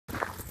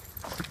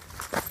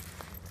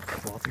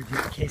Walter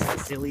just in case the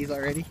sillies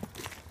already.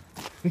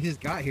 We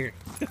just got here.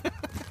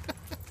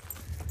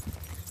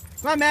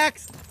 Come on,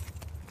 Max!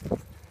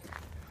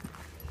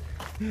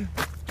 Get it.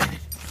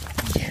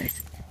 You get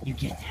it. You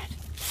get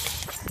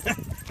that.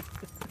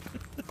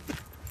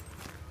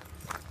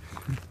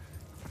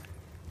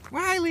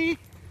 Riley!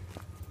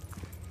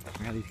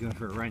 Riley's going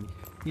for a run.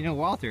 You know,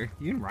 Walter,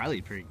 you and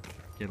Riley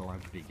get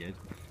along pretty good.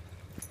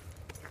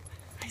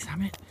 Hi,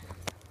 Summit.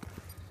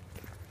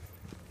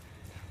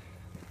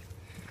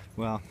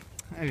 Well,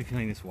 I have a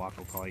feeling this walk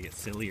will probably get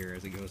sillier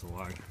as it goes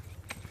along.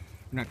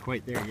 We're not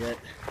quite there yet.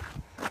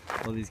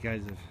 All these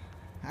guys have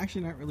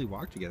actually not really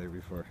walked together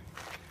before.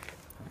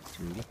 That's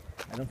Rudy.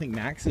 I don't think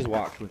Max has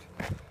walked with...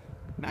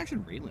 Max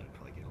and Raylan would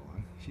probably get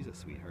along. She's a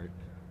sweetheart.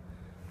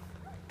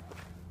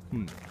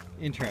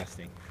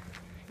 Interesting.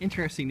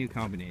 Interesting new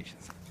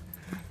combinations.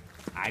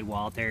 Hi,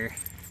 Walter.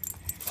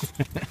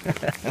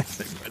 That's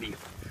so funny.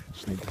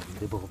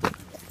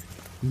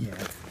 Yeah.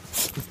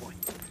 Good boy.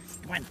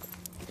 Come on.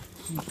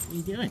 What are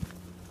you doing?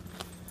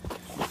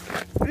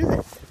 What is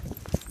it?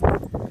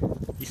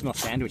 You smell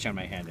sandwich on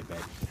my hand, I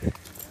bet.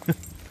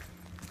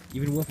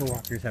 Even Woofer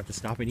walkers have to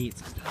stop and eat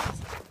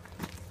sometimes.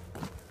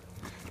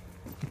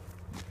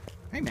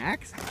 Hey,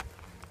 Max.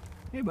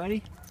 Hey,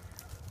 buddy.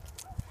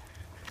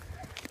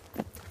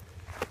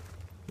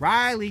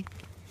 Riley.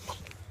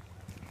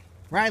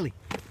 Riley.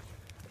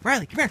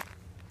 Riley, come here.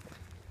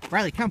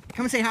 Riley, come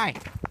and say hi.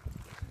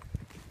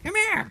 Come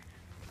here.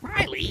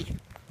 Riley.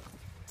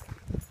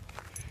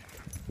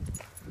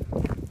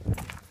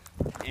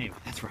 Anyway,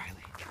 that's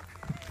Riley.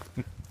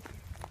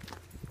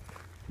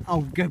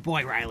 Oh, good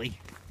boy, Riley.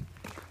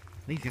 I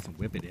think he's got some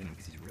whippet in him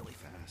because he's really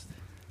fast.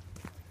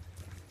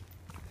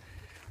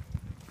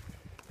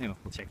 Anyway,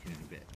 we'll check in a bit.